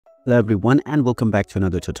Hello everyone, and welcome back to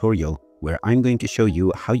another tutorial where I'm going to show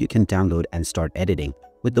you how you can download and start editing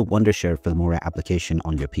with the Wondershare Filmora application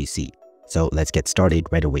on your PC. So let's get started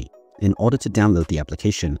right away. In order to download the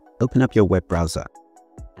application, open up your web browser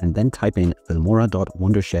and then type in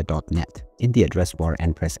filmora.wondershare.net in the address bar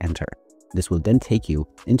and press enter. This will then take you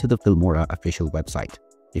into the Filmora official website.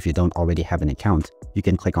 If you don't already have an account, you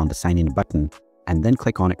can click on the sign in button and then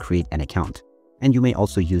click on create an account. And you may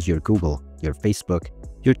also use your Google, your Facebook,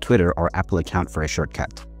 your Twitter or Apple account for a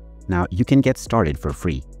shortcut. Now you can get started for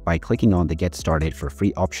free by clicking on the Get Started for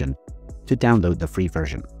Free option to download the free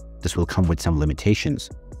version. This will come with some limitations,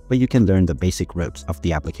 but you can learn the basic ropes of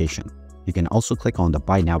the application. You can also click on the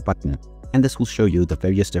Buy Now button, and this will show you the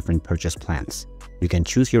various different purchase plans. You can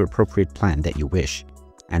choose your appropriate plan that you wish,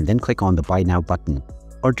 and then click on the Buy Now button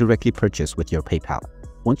or directly purchase with your PayPal.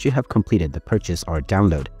 Once you have completed the purchase or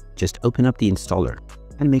download, just open up the installer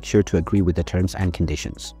and make sure to agree with the terms and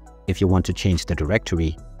conditions. If you want to change the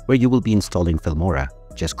directory where you will be installing Filmora,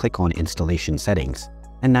 just click on Installation Settings,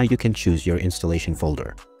 and now you can choose your installation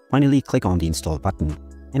folder. Finally, click on the Install button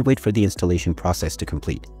and wait for the installation process to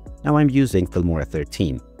complete. Now I'm using Filmora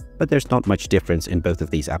 13, but there's not much difference in both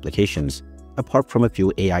of these applications, apart from a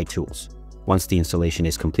few AI tools. Once the installation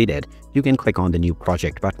is completed, you can click on the New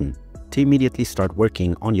Project button to immediately start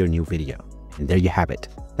working on your new video. And there you have it.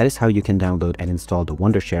 That is how you can download and install the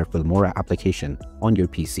Wondershare Filmora application on your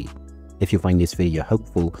PC. If you find this video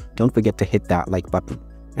helpful, don't forget to hit that like button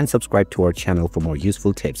and subscribe to our channel for more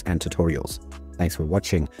useful tips and tutorials. Thanks for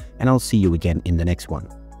watching, and I'll see you again in the next one.